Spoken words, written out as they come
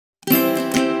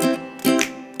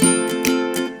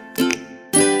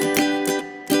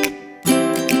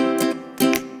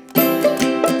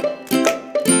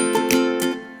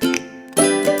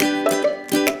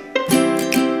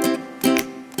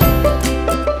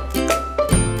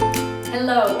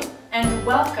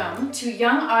to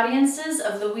young audiences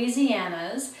of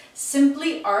Louisiana's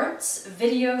Simply Arts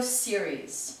video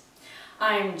series.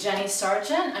 I'm Jenny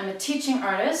Sargent. I'm a teaching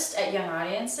artist at Young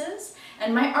Audiences,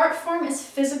 and my art form is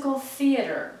physical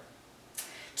theater.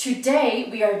 Today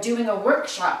we are doing a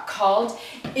workshop called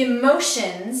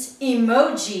Emotions,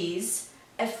 Emojis,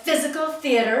 a physical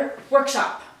theater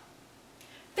workshop.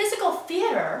 Physical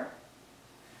theater?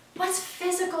 What's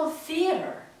physical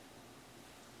theater?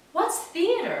 What's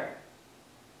theater?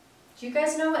 Do you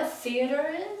guys know what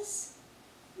theater is?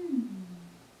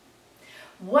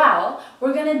 Well,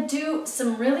 we're going to do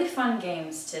some really fun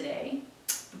games today.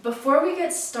 But before we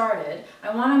get started,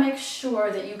 I want to make sure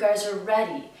that you guys are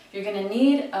ready. You're going to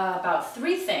need about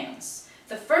 3 things.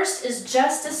 The first is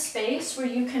just a space where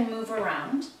you can move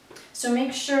around. So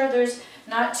make sure there's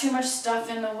not too much stuff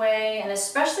in the way, and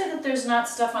especially that there's not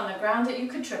stuff on the ground that you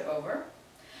could trip over.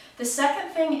 The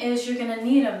second thing is you're going to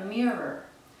need a mirror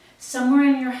somewhere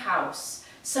in your house,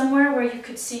 somewhere where you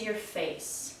could see your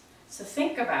face. So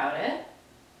think about it.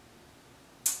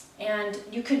 And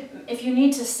you could, if you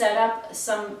need to set up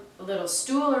some little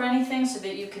stool or anything so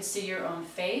that you could see your own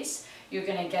face, you're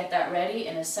going to get that ready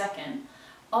in a second.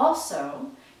 Also,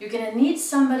 you're going to need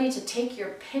somebody to take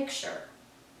your picture.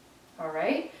 All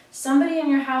right? Somebody in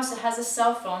your house that has a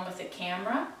cell phone with a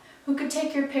camera who could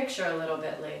take your picture a little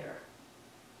bit later.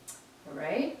 All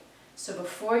right? So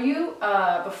before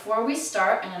we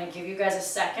start, I'm going to give you guys a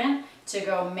second to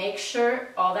go make sure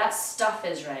all that stuff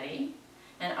is ready.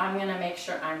 And I'm going to make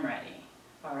sure I'm ready.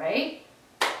 All right?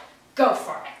 Go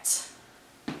for it.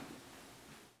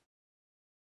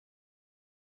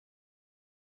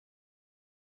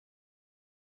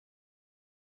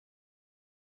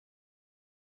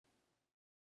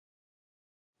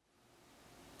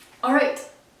 All right.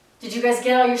 Did you guys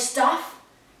get all your stuff?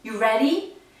 You ready?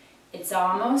 It's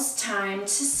almost time to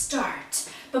start.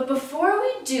 But before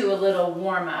we do a little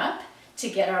warm-up to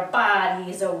get our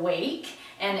bodies awake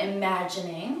and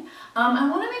imagining, I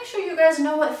want to make sure you guys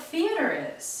know what theater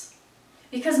is.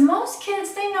 Because most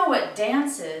kids, they know what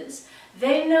dance is,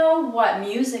 they know what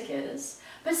music is,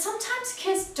 but sometimes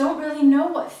kids don't really know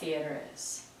what theater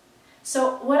is.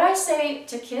 So what I say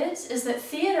to kids is that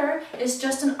theater is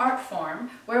just an art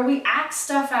form where we act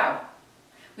stuff out.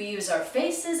 We use our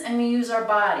faces and we use our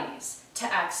bodies to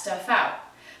act stuff out.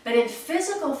 But in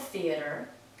physical theater,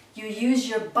 you use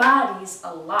your bodies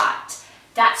a lot.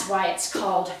 That's why it's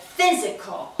called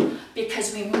physical,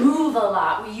 because we move a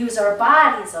lot, we use our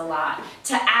bodies a lot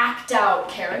to act out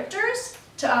characters,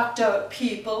 to act out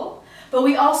people, but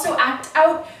we also act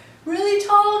out really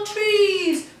tall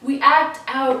trees, we act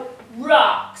out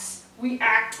rocks, we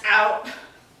act out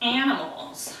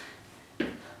animals.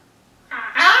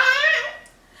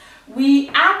 We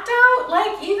act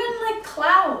out even like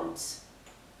clouds.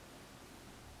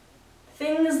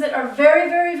 Things that are very,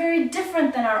 very, very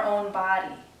different than our own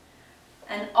body.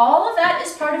 And all of that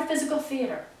is part of physical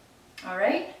theater. All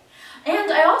right?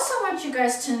 And I also want you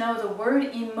guys to know the word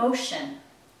emotion.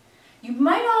 You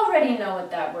might already know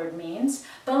what that word means,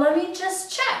 but let me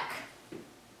just check. Do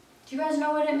you guys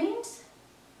know what it means?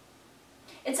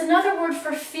 It's another word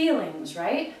for feelings,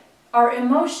 right? Our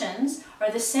emotions are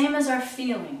the same as our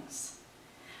feelings.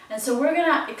 And so we're going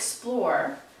to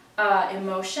explore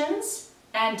emotions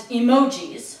and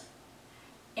emojis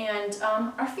and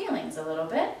our feelings a little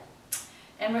bit.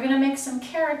 And we're going to make some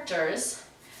characters.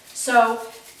 So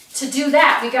to do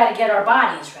that, we got to get our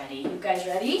bodies ready. You guys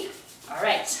ready? All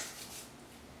right.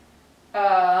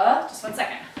 Just 1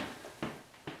 second.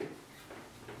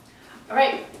 All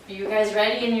right, are you guys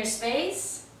ready in your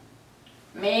space?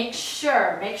 Make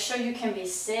sure you can be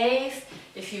safe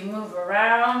if you move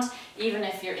around, even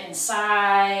if you're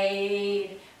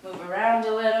inside. Move around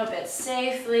a little bit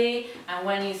safely, and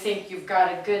when you think you've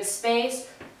got a good space,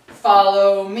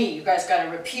 follow me. You guys got to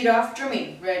repeat after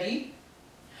me. Ready?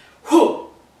 Hoo,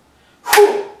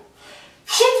 hoo,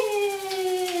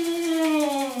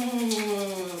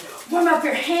 warm up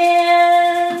your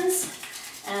hands,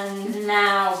 and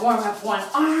now warm up one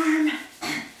arm,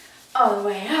 all the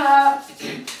way up.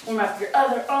 Warm up your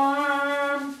other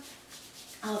arm,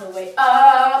 all the way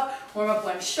up. Warm up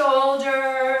one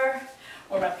shoulder.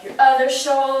 Warm up your other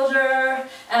shoulder,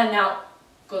 and now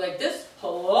go like this,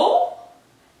 hello,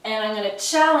 and I'm going to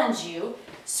challenge you,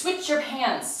 switch your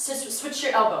hands, switch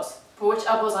your elbows, put which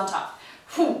elbow's on top,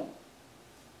 whoo,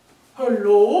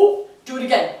 hello, do it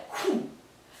again, whoo,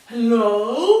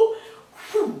 hello,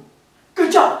 whoo,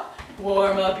 good job,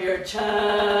 warm up your chest,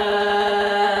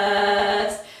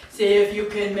 see if you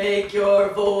can make your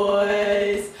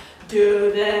voice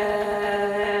do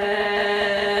this,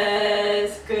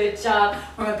 good job,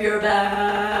 warm up your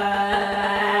back,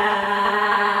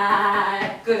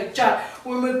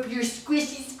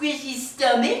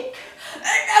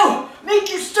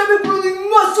 stomach really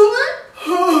muscly?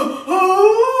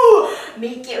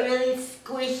 Make it really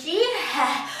squishy.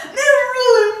 Make it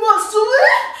really muscly.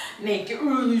 Make it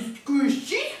really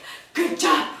squishy. Good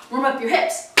job. Warm up your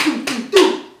hips.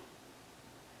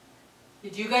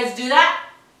 Did you guys do that?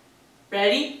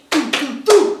 Ready?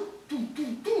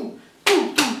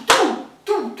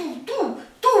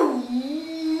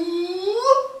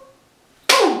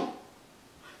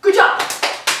 Good job.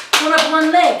 Warm up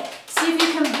one leg. See if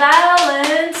you can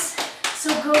balance. So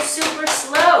go super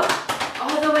slow,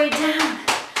 all the way down.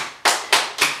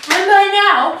 And by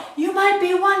now, you might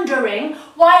be wondering,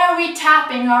 why are we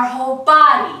tapping our whole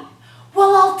body?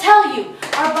 Well, I'll tell you,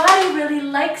 our body really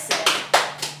likes it.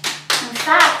 In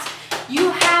fact,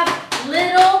 you have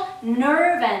little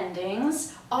nerve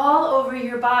endings all over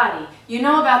your body. You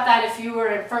know about that if you were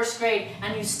in first grade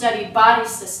and you studied body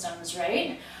systems,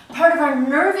 right? Part of our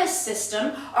nervous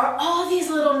system are all these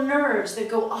little nerves that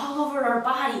go all over our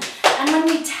body. And when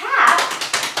we tap,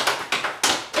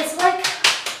 it's like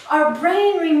our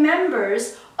brain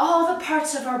remembers all the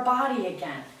parts of our body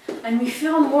again. And we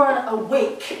feel more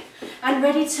awake and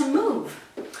ready to move.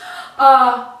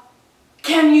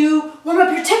 Can you warm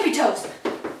up your tippy toes?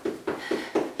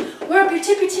 Warm up your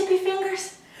tippy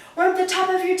fingers. Warm up the top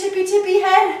of your tippy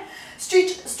head.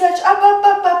 Stretch up.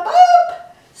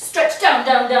 Stretch down.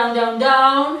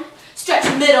 Stretch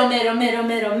middle.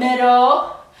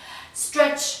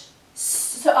 Stretch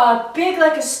big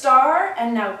like a star,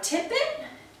 and now tip it.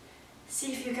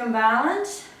 See if you can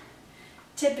balance.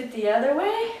 Tip it the other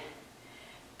way.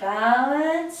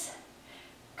 Balance.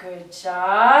 Good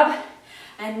job.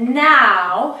 And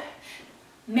now,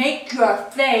 make your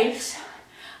face,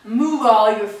 move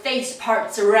all your face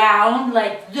parts around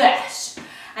like this.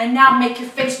 And now make your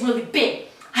face really big.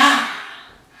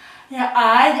 Your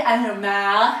eyes and your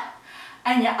mouth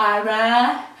and your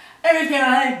eyebrow, everything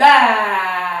like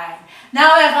that.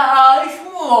 Now make your eyes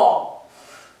small.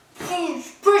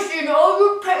 Pushing all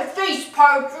your face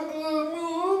parts and your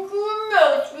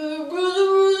mouth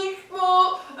really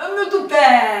small, and make it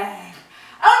big.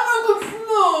 And make it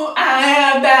small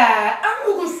and big. And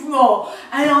make it small,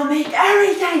 and I'll make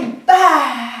everything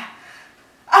big.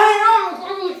 And I'm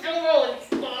really small.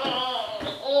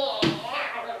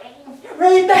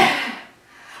 Really bad.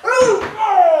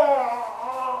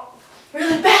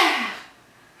 Really bad.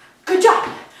 Good job.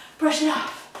 Brush it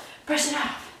off. Brush it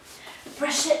off.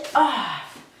 Brush it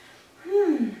off.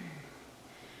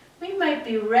 We might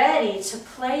be ready to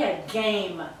play a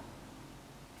game.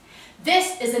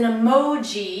 This is an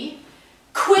emoji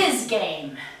quiz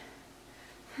game.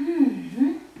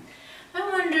 I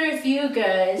wonder if you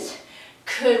guys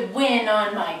could win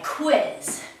on my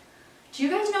quiz. Do you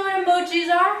guys know what emojis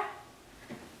are?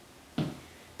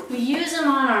 We use them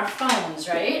on our phones,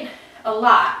 right? A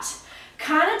lot.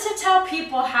 Kind of to tell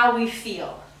people how we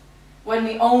feel when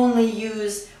we only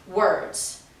use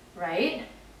words, right?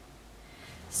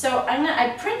 So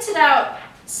I printed out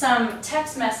some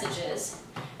text messages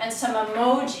and some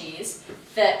emojis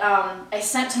that I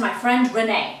sent to my friend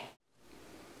Renee.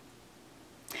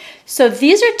 So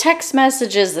these are text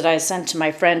messages that I sent to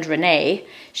my friend Renee.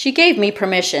 She gave me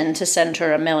permission to send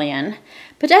her 1,000,000.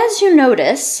 But as you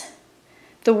notice,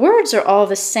 the words are all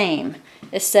the same.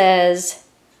 It says,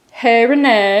 "Hey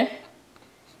Renee,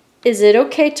 is it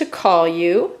okay to call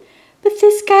you?" But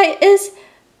this guy is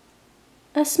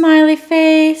a smiley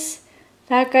face.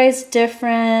 That guy's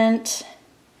different.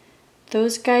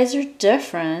 Those guys are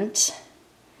different.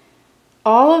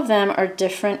 All of them are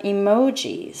different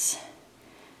emojis.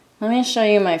 Let me show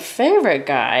you my favorite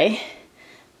guy.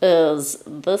 Is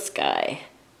this guy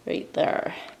right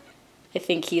there. I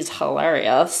think he's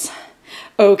hilarious.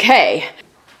 Okay.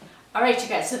 All right, you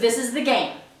guys, so this is the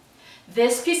game.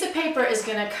 This piece of paper is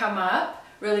gonna come up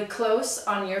really close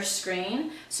on your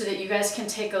screen so that you guys can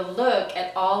take a look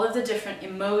at all of the different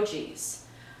emojis.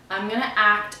 I'm gonna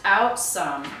act out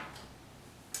some,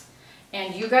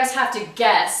 and you guys have to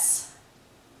guess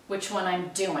which one I'm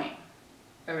doing.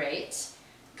 All right?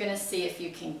 I'm gonna see if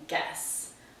you can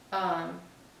guess.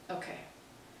 Okay.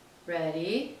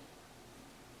 Ready?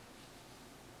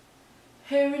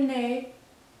 Hey Renee,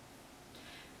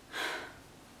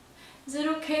 is it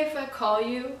okay if I call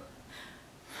you?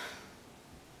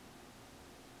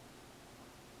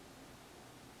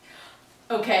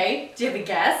 Okay, do you have a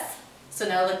guess? So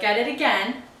now look at it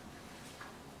again.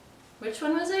 Which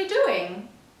one was I doing?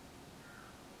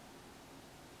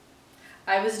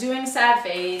 I was doing sad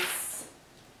face.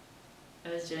 I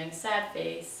was doing sad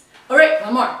face. All right,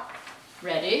 one more.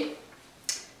 Ready?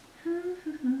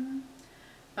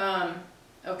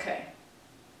 Okay.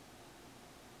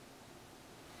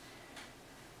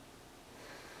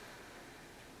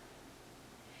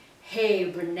 Hey,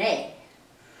 Renee.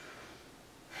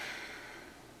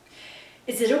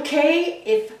 Is it okay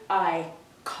if I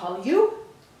call you?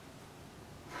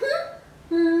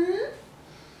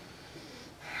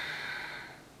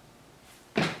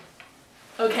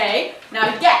 Okay,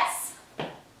 now guess.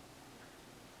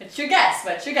 What's your guess?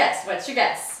 What's your guess? What's your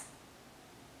guess?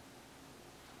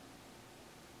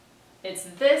 It's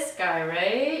this guy,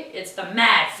 right? It's the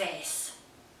mad face.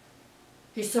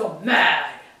 He's so mad.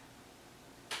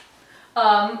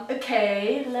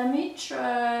 Okay, let me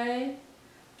try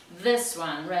this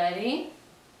one. Ready?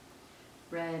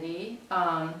 Ready?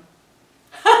 Renee!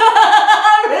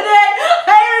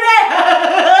 Hey,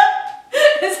 Renee!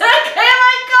 Is it okay if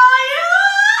I call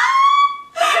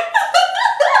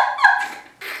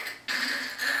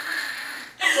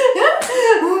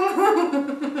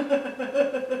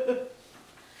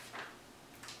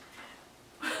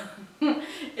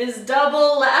you? Is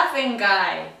double laughing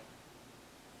guy.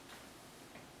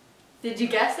 Did you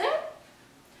guess it?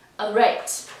 All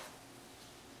right.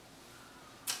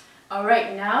 All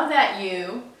right, now that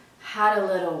you had a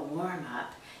little warm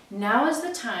up, now is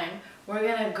the time we're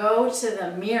gonna go to the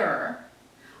mirror.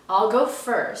 I'll go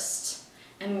first,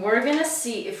 and we're gonna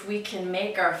see if we can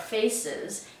make our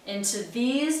faces into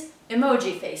these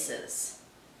emoji faces.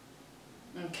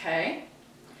 Okay?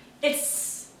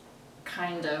 It's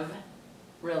kind of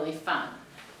really fun.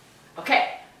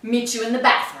 Okay, meet you in the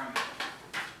bathroom.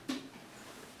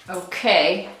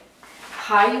 Okay,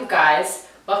 hi you guys,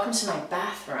 welcome to my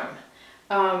bathroom.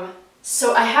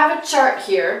 So I have a chart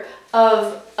here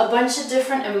of a bunch of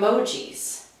different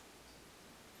emojis,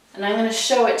 and I'm going to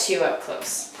show it to you up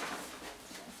close.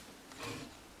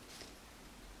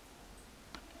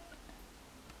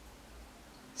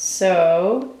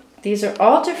 So these are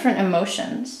all different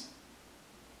emotions.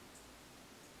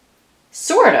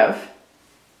 Sort of.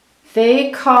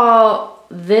 They call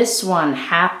this one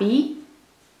happy.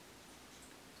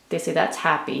 They say that's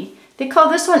happy. They call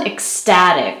this one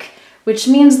ecstatic, which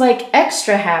means like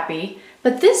extra happy,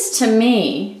 but this to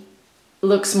me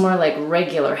looks more like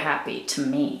regular happy to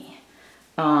me.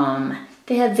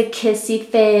 They have the kissy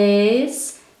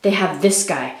face. They have this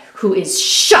guy who is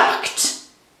shocked.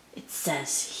 It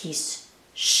says he's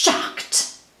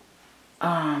shocked.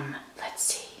 Let's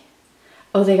see.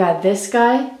 Oh, they got this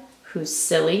guy who's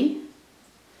silly.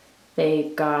 They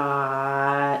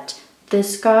got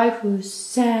this guy who's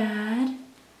sad.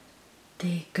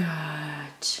 They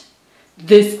got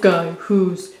this guy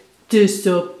who's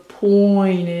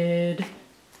disappointed.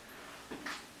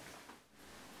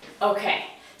 Okay,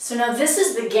 so now this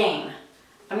is the game.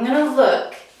 I'm gonna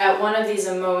look at one of these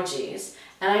emojis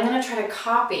and I'm gonna try to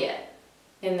copy it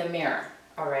in the mirror,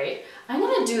 all right? I'm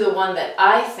gonna do the one that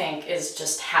I think is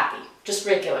just happy, just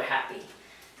regular happy.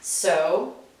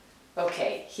 So,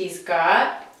 okay, he's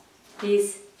got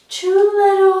these two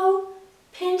little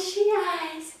pinchy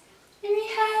eyes and he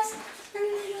has a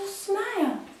little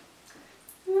smile.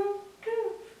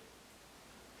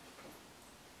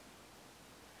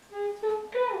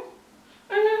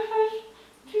 And it has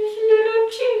these little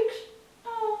cheeks.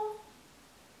 Oh,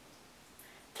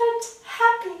 that's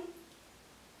happy.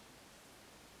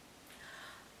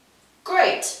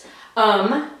 Great.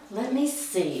 Let me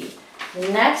see.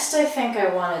 Next, I think I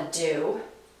want to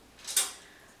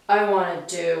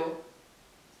do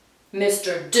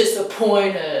Mr.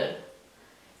 Disappointed.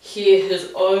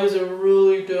 His eyes are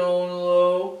really down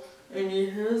low, and he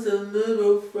has a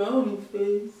little frowny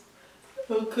face.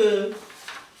 Okay.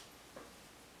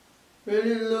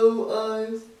 Really low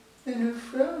eyes and a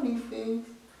frowny face.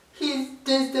 He's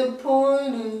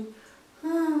disappointed.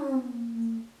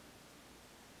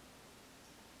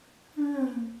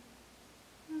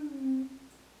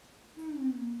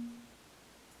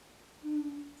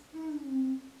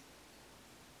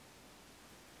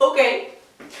 Okay.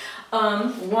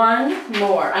 One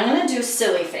more. I'm gonna do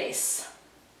silly face.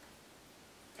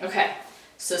 Okay.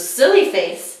 So silly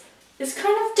face is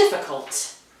kind of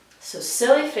difficult. So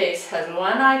silly face has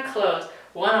one eye closed,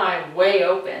 one eye way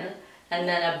open, and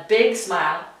then a big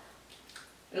smile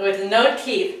with no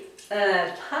teeth, and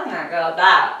a tongue that goes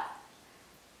out.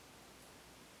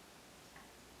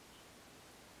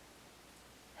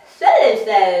 Silly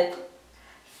says,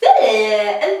 silly,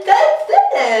 and so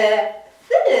silly,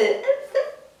 silly, and so silly.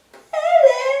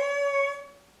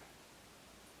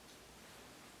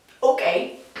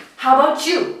 Okay, how about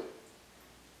you?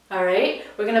 All right,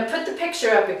 we're gonna put the picture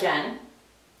up again.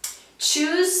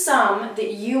 Choose some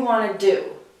that you wanna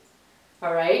do,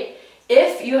 all right?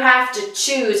 If you have to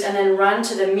choose and then run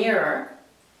to the mirror,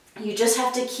 you just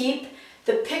have to keep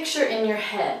the picture in your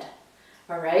head,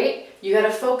 all right? You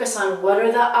gotta focus on what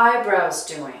are the eyebrows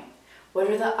doing? What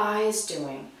are the eyes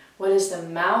doing? What is the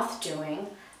mouth doing?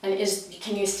 And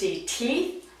can you see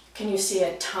teeth? Can you see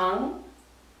a tongue?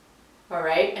 All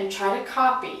right, and try to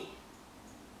copy.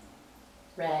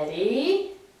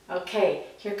 Ready? Okay,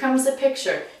 here comes the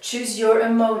picture. Choose your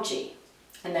emoji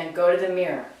and then go to the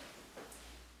mirror.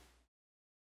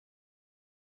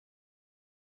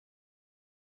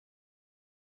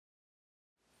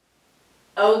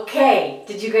 Okay,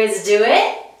 did you guys do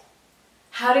it?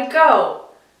 How'd it go?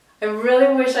 I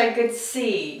really wish I could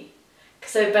see,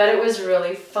 because I bet it was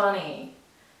really funny.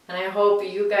 And I hope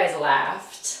you guys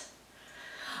laughed.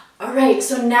 All right,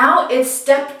 so now it's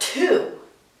step 2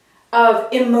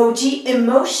 of emoji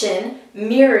emotion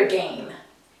mirror game.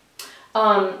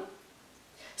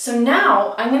 So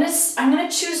now I'm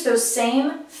gonna choose those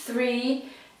same 3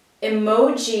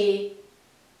 emoji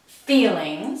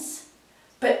feelings,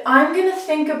 but I'm gonna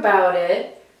think about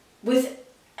it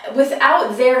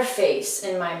without their face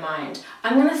in my mind.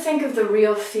 I'm gonna think of the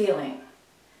real feeling.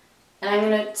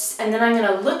 And then I'm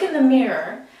gonna look in the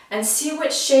mirror and see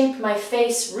what shape my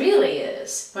face really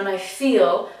is when I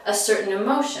feel a certain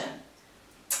emotion.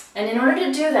 And in order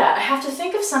to do that, I have to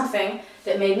think of something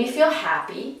that made me feel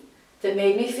happy, that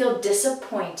made me feel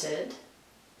disappointed,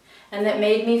 and that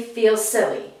made me feel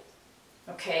silly.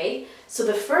 Okay? So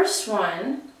the first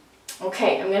one,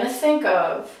 okay, I'm gonna think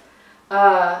of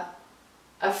a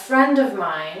friend of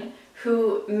mine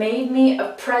who made me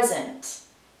a present.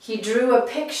 He drew a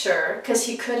picture because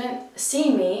he couldn't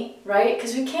see me, right?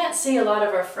 Because we can't see a lot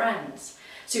of our friends.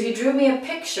 So he drew me a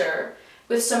picture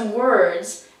with some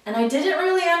words, and I didn't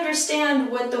really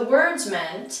understand what the words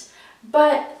meant,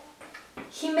 but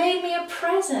he made me a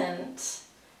present.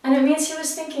 And it means he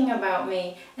was thinking about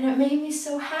me, and it made me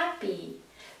so happy.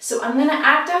 So I'm gonna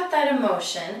act out that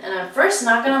emotion, and I'm first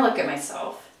not gonna look at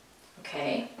myself,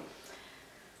 okay?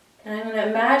 And I'm gonna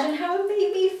imagine how it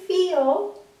made me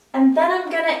feel. And then I'm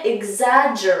gonna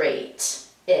exaggerate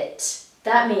it.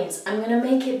 That means I'm gonna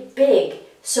make it big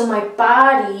so my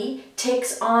body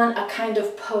takes on a kind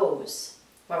of pose,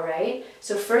 all right?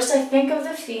 So first I think of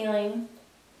the feeling,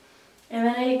 and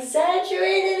then I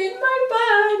exaggerate it in my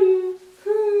body.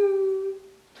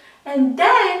 And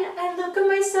then I look at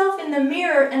myself in the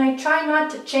mirror and I try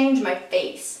not to change my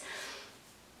face.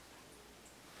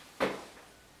 And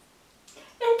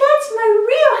that's my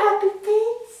real happy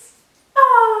face.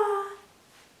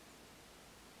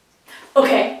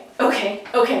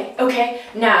 Okay.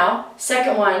 Now,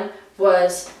 second one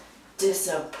was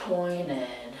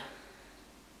disappointed.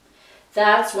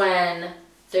 That's when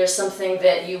there's something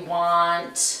that you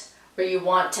want or you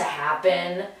want to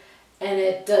happen and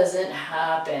it doesn't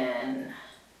happen.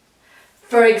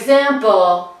 For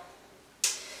example,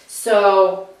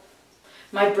 so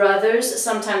my brothers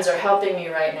sometimes are helping me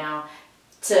right now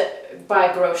to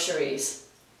buy groceries.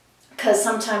 Because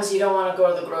sometimes you don't want to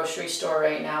go to the grocery store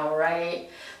right now, right?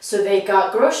 So they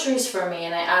got groceries for me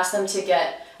and I asked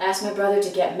my brother to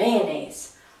get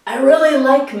mayonnaise. I really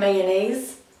like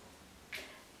mayonnaise.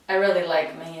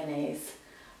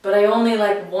 But I only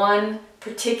like one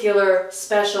particular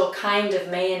special kind of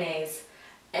mayonnaise,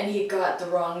 and he got the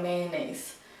wrong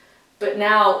mayonnaise. But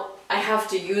now I have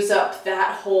to use up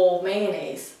that whole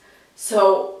mayonnaise.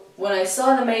 So when I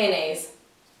saw the mayonnaise,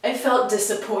 I felt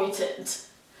disappointed.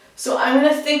 So I'm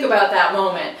going to think about that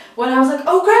moment when I was like,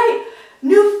 oh great,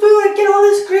 new food, I get all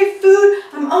this great food,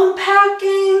 I'm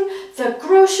unpacking the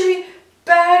grocery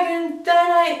bag, and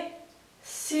then I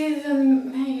see the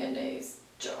mayonnaise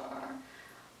jar.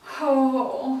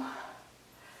 Oh,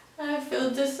 I feel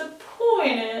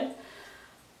disappointed.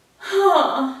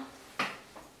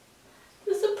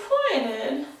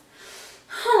 Disappointed.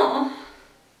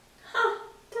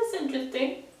 That's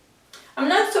interesting. I'm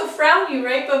not so frowny,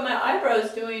 right? But my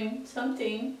eyebrow's doing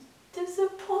something.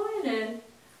 Disappointed.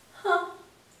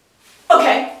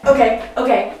 Okay.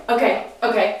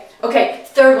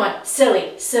 Third one.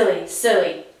 Silly.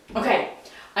 Okay.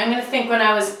 I'm gonna think when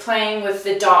I was playing with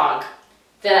the dog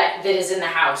that is in the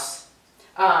house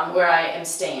where I am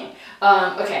staying.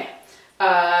 Okay.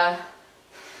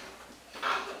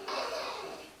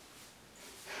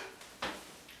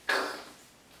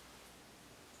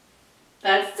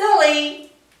 That's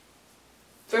silly.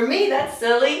 For me, that's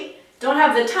silly. Don't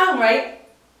have the tongue, right?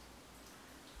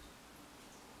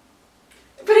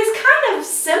 But it's kind of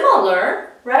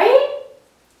similar, right?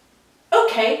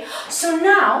 Okay, so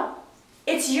now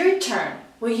it's your turn.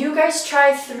 Will you guys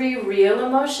try 3 real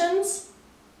emotions?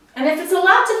 And if it's a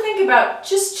lot to think about,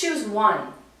 just choose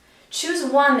one. Choose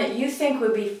one that you think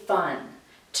would be fun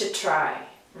to try,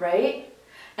 right?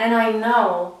 And I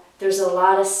know there's a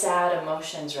lot of sad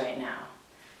emotions right now.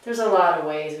 There's a lot of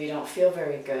ways we don't feel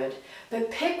very good,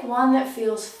 but pick one that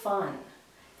feels fun.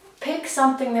 Pick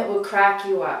something that will crack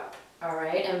you up, all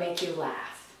right, and make you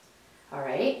laugh, all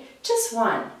right? Just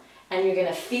one. And you're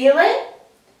gonna feel it,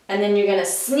 and then you're gonna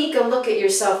sneak a look at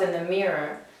yourself in the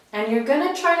mirror, and you're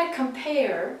gonna try to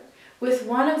compare with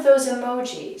one of those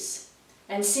emojis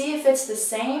and see if it's the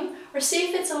same or see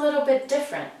if it's a little bit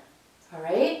different, all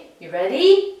right? You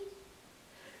ready?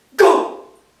 Go!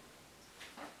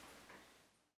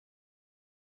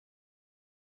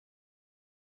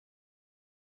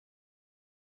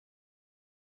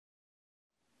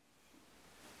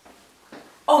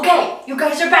 Okay, you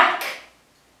guys are back.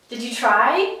 Did you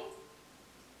try?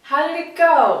 How did it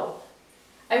go?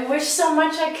 I wish so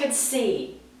much I could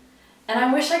see. And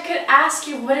I wish I could ask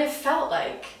you what it felt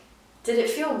like. Did it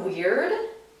feel weird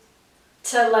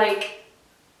to like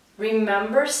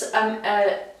remember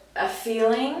a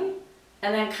feeling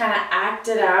and then kind of act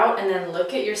it out and then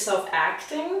look at yourself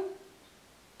acting?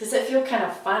 Does it feel kind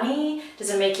of funny? Does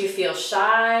it make you feel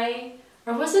shy?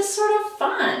 Or was it sort of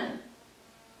fun?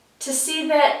 To see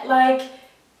that, like,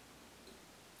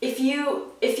 if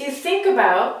you think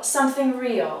about something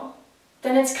real,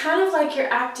 then it's kind of like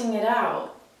you're acting it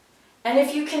out. And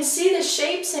if you can see the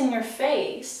shapes in your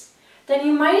face, then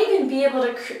you might even be able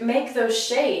to make those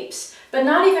shapes, but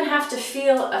not even have to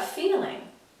feel a feeling.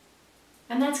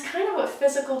 And that's kind of what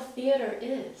physical theater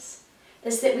is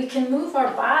that we can move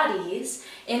our bodies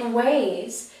in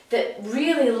ways that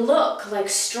really look like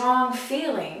strong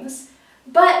feelings,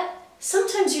 but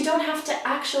sometimes you don't have to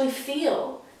actually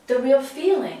feel the real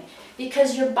feeling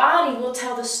because your body will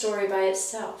tell the story by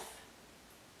itself.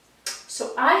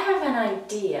 So I have an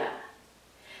idea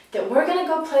that we're going to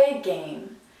go play a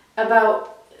game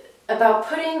about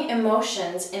putting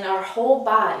emotions in our whole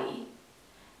body,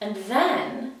 and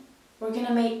then we're going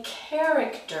to make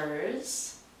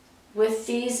characters with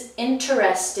these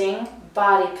interesting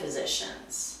body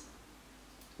positions.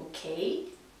 Okay?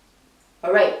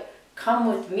 All right. Come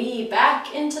with me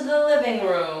back into the living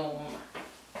room.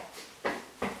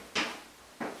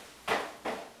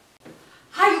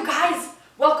 Hi, you guys.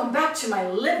 Welcome back to my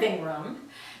living room.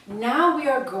 Now we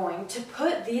are going to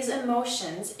put these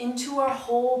emotions into our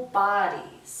whole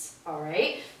bodies. All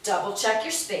right? Double check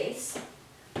your space.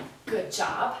 Good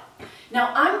job.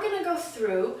 Now I'm going to go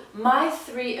through my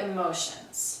 3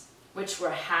 emotions, which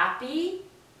were happy,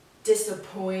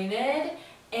 disappointed,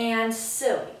 and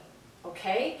silly.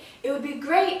 Okay? It would be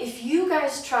great if you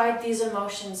guys tried these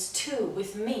emotions too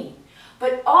with me.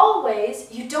 But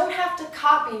always, you don't have to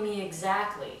copy me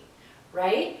exactly,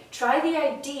 right? Try the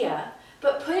idea,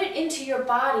 but put it into your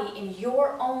body in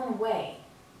your own way.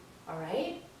 All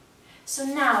right? So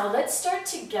now, let's start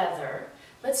together.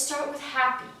 Let's start with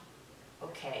happy.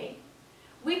 Okay?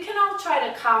 We can all try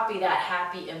to copy that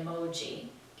happy emoji.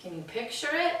 Can you picture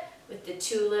it with the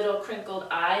 2 little crinkled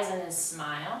eyes and a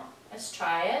smile? Let's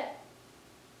try it.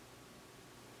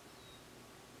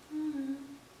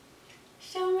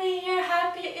 Show me your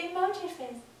happy emoji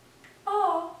face.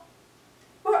 Oh,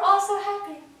 we're all so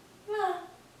happy. Yeah.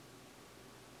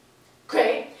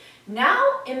 Great.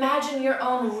 Now imagine your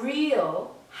own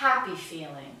real happy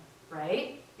feeling,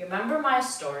 right? Remember my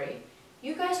story.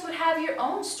 You guys would have your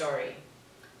own story.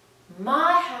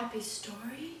 My happy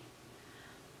story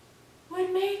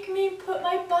would make me put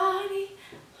my body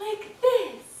like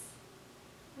this,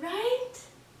 right?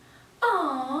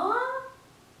 Aww.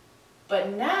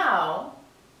 But now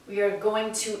we are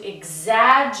going to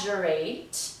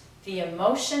exaggerate the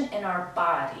emotion in our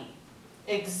body.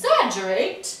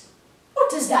 Exaggerate?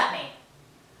 What does that mean?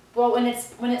 Well, when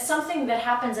it's something that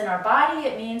happens in our body,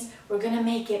 it means we're going to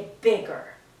make it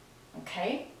bigger.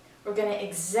 Okay? We're going to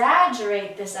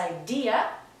exaggerate this idea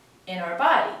in our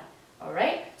body. All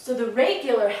right? So the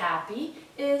regular happy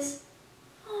is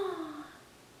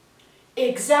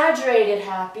exaggerated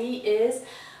happy is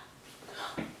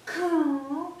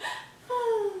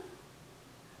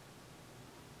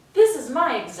this is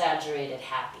my exaggerated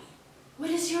happy. What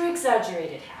is your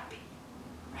exaggerated happy?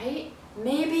 Right?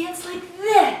 Maybe it's like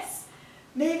this.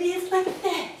 Maybe it's like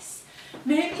this.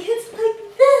 Maybe it's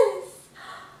like this.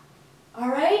 All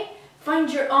right?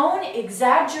 Find your own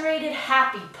exaggerated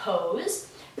happy pose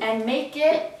and make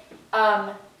it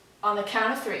on the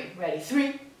count of 3. Ready?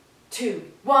 3,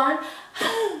 2, 1.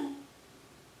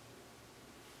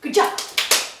 Good job.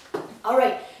 All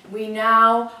right, we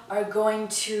now are going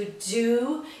to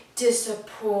do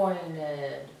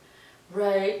disappointed,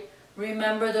 right?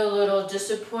 Remember the little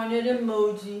disappointed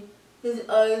emoji? His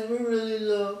eyes were really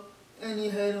low and he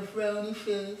had a frowny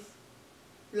face,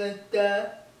 like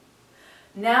that.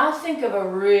 Now think of a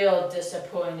real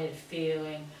disappointed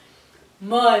feeling.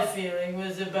 My feeling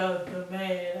was about the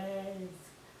mayonnaise.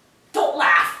 Don't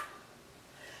laugh!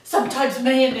 Sometimes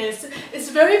mayonnaise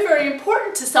is very, very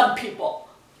important to some people.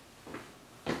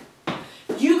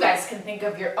 You guys can think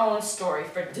of your own story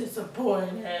for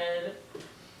disappointed.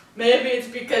 Maybe it's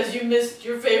because you missed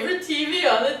your favorite TV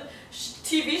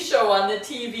show on the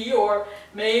TV, or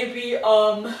maybe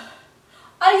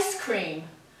ice cream.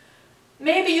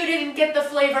 Maybe you didn't get the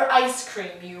flavor ice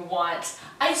cream you want.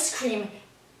 Ice cream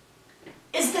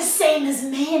is the same as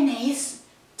mayonnaise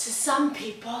to some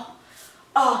people.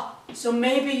 So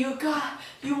maybe you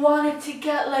wanted to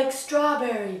get like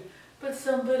strawberry, but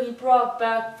somebody brought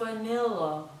back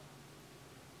vanilla.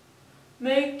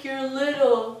 Make your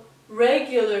little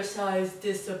regular size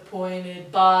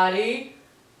disappointed body.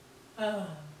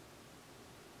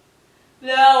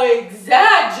 Now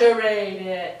exaggerate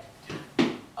it.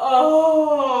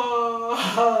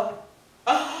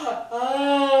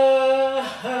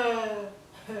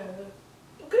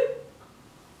 Okay.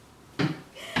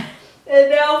 And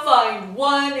now find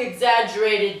one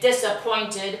exaggerated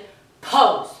disappointed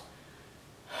pose.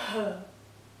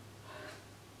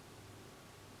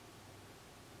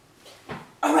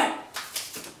 All right.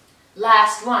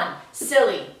 Last one,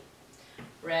 silly.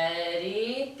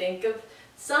 Ready? Think of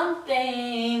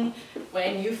something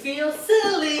when you feel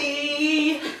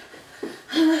silly.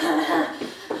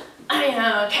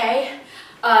 Okay.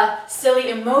 Silly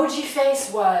emoji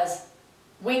face was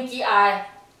winky eye,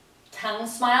 tongue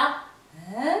smile.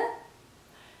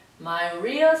 My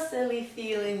real silly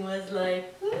feeling was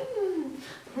like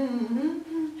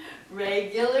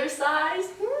regular size,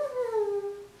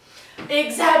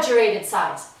 exaggerated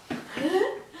size.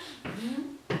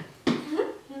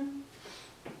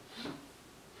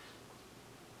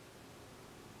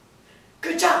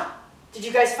 Good job! Did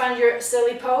you guys find your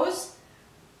silly pose?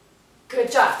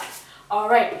 Good job. All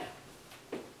right.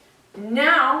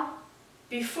 Now,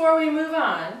 before we move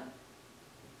on,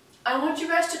 I want you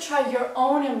guys to try your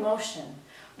own emotion.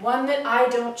 One that I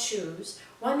don't choose,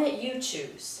 one that you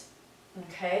choose.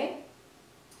 Okay?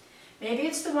 Maybe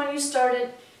it's the one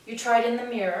you tried in the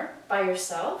mirror by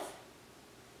yourself.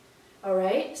 All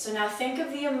right, so now think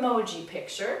of the emoji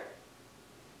picture.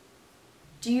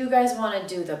 Do you guys want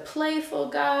to do the playful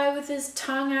guy with his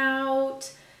tongue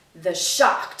out? The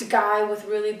shocked guy with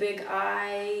really big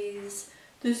eyes?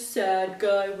 The sad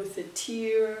guy with a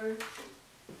tear?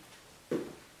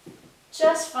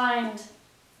 Just find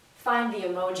the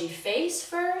emoji face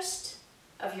first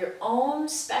of your own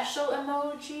special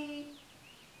emoji.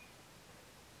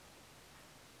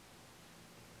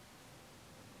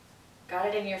 Got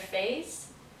it in your face?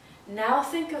 Now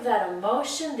think of that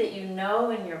emotion that you know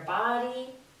in your body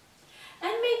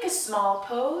and make a small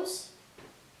pose.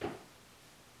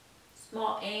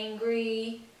 Small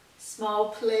angry, small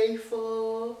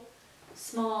playful,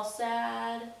 small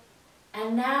sad.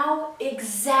 And now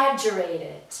exaggerate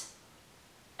it.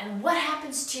 And what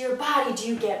happens to your body? Do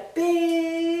you get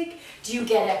big? Do you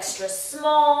get extra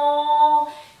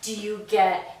small? Do you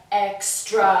get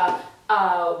extra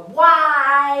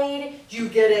wide? Do you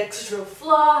get extra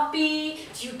floppy?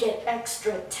 Do you get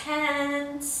extra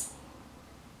tense?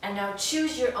 And now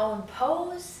choose your own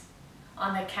pose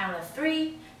on the count of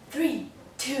 3. 3,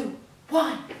 2,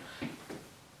 1.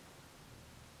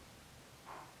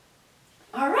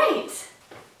 All right,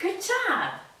 good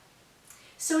job.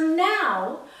 So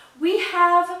now we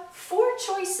have 4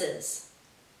 choices.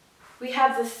 We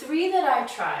have the 3 that I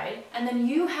tried, and then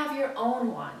you have your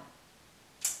own one.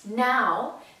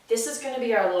 Now, this is going to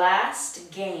be our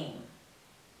last game.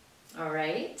 All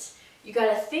right? You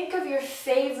got to think of your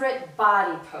favorite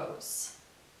body pose.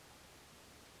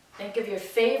 Think of your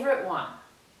favorite one.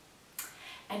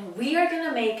 And we are going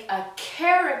to make a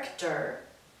character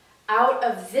out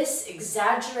of this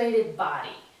exaggerated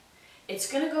body.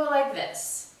 It's going to go like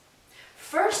this.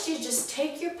 First, you just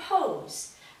take your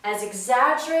pose as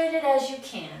exaggerated as you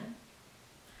can.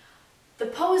 The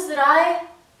pose that I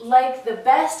like the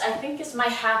best, I think, is my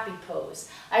happy pose.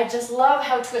 I just love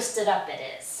how twisted up it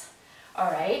is.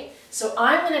 All right, so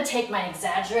I'm going to take my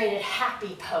exaggerated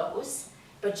happy pose,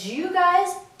 but you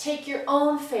guys take your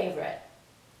own favorite.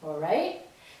 All right,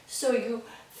 so you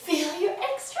feel your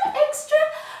extra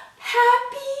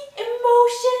happy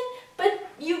emotion, but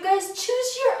you guys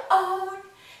choose your own,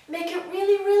 make it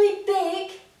really, really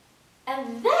big,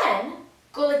 and then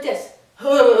go like this,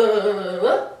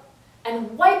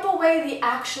 and wipe away the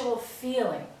actual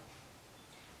feeling.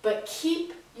 But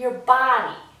keep your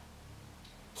body,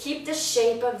 keep the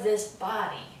shape of this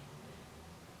body.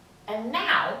 And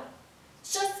now,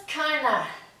 just kind of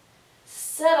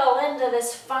settle into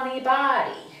this funny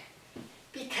body,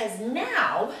 because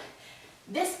now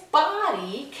this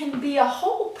body can be a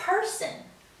whole person.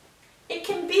 It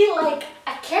can be like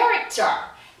a character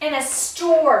in a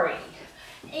story.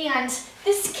 And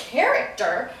this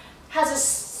character has a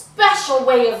special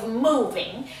way of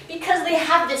moving because they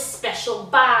have this special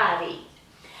body.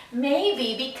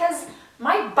 Maybe because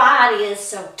my body is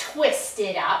so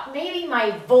twisted up, maybe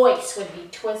my voice would be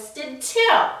twisted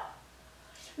too.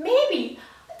 Maybe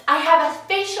I have a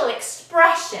facial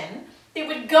expression that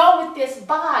would go with this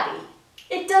body.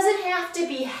 It doesn't have to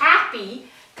be happy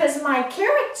because my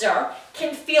character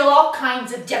can feel all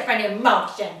kinds of different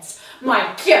emotions.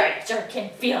 My character can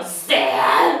feel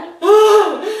sad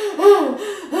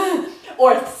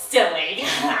or silly.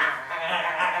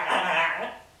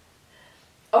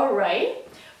 All right,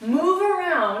 move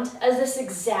around as this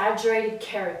exaggerated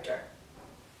character,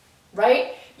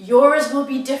 right? Yours will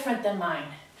be different than mine.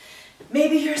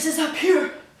 Maybe yours is up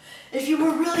here. If you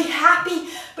were really happy,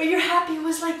 but your happy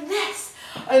was like this.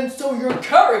 And so your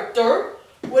character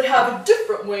would have a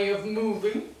different way of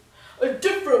moving, a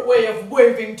different way of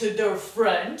waving to their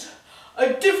friend,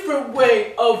 a different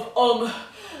way of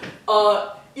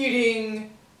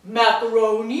eating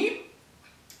macaroni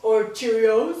or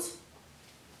Cheerios.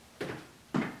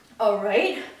 All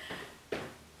right.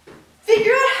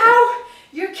 Figure out how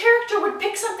your character would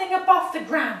pick something up off the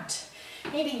ground.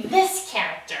 Maybe this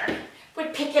character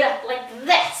would pick it up like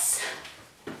this.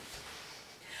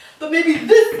 But maybe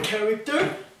this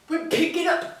character would pick it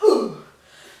up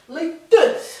like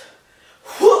this.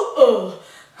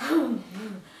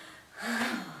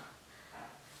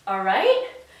 All right?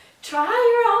 Try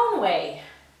your own way.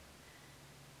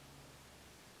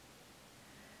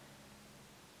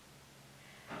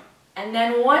 And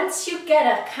then once you get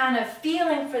a kind of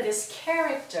feeling for this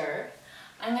character,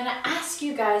 I'm going to ask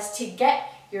you guys to get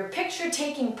your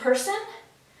picture-taking person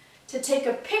to take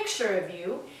a picture of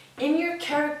you in your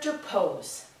character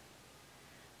pose.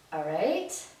 All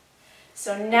right?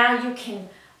 So now you can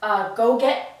go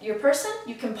get your person.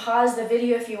 You can pause the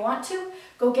video if you want to.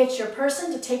 Go get your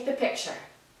person to take the picture.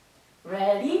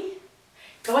 Ready?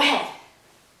 Go ahead.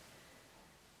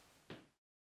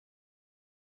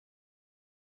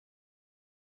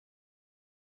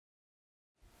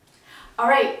 All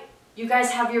right, you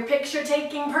guys have your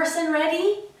picture-taking person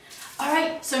ready? All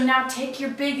right, so now take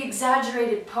your big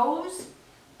exaggerated pose.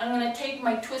 I'm gonna take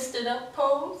my twisted up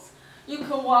pose. You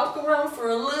can walk around for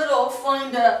a little,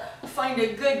 find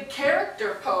a good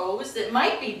character pose that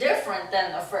might be different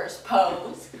than the first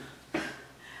pose.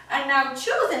 And now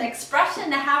choose an expression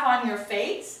to have on your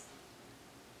face.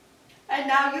 And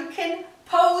now you can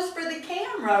pose for the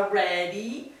camera.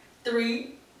 Ready?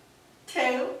 3,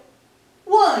 2,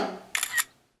 1.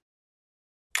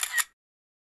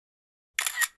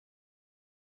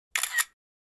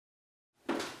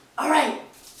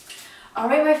 All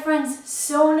right, my friends,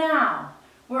 so now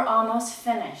we're almost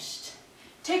finished.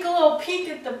 Take a little peek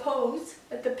at the pose,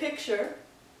 at the picture,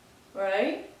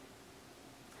 right?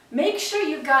 Make sure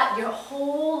you got your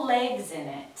whole legs in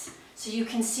it so you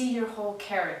can see your whole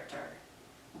character,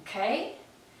 okay?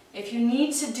 If you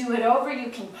need to do it over, you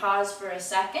can pause for a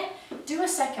second. Do a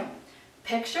second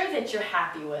picture that you're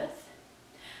happy with.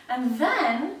 And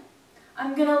then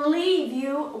I'm gonna leave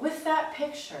you with that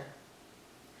picture.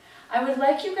 I would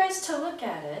like you guys to look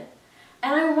at it,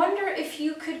 and I wonder if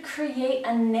you could create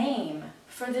a name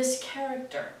for this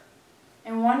character.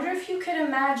 And wonder if you could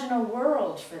imagine a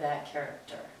world for that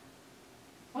character.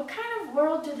 What kind of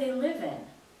world do they live in?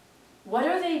 What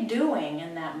are they doing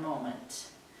in that moment?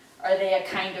 Are they a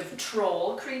kind of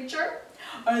troll creature?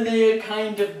 Are they a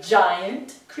kind of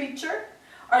giant creature?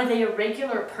 Are they a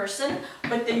regular person,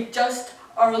 but they just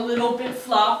are a little bit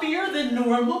floppier than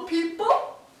normal people?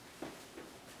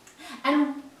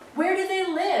 And where do they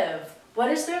live?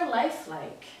 What is their life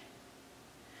like?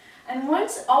 And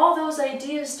once all those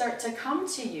ideas start to come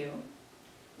to you,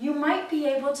 you might be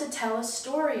able to tell a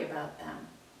story about them.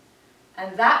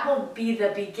 And that will be the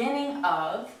beginning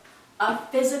of a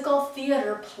physical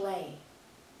theater play.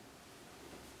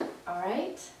 All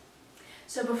right?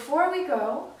 So before we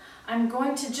go, I'm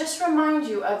going to just remind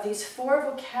you of these 4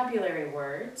 vocabulary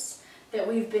words that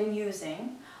we've been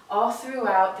using all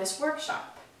throughout this workshop.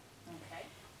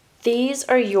 These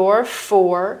are your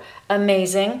 4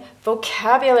 amazing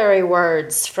vocabulary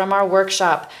words from our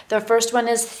workshop. The first one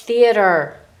is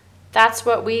theater. That's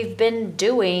what we've been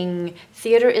doing.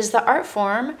 Theater is the art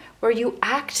form where you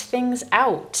act things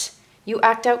out. You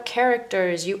act out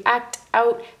characters, you act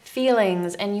out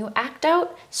feelings, and you act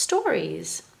out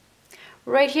stories.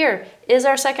 Right here is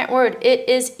our second word. It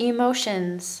is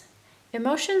emotions.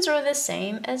 Emotions are the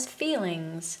same as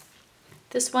feelings.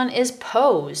 This one is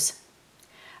pose.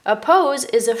 A pose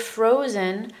is a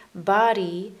frozen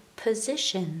body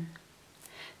position.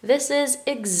 This is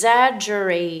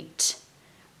exaggerate,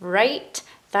 right?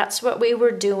 That's what we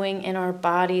were doing in our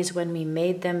bodies when we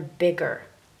made them bigger.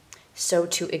 So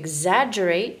to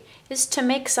exaggerate is to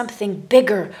make something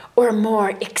bigger or more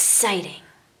exciting.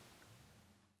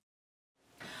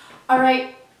 All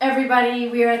right, everybody,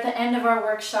 we are at the end of our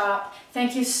workshop.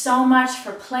 Thank you so much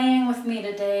for playing with me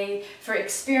today, for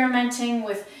experimenting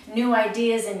with new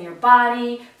ideas in your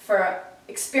body, for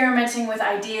experimenting with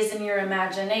ideas in your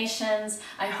imaginations.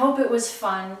 I hope it was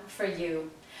fun for you.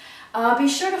 Be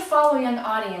sure to follow Young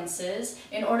Audiences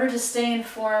in order to stay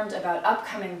informed about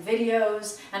upcoming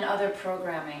videos and other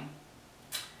programming.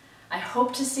 I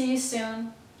hope to see you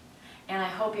soon, and I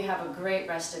hope you have a great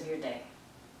rest of your day.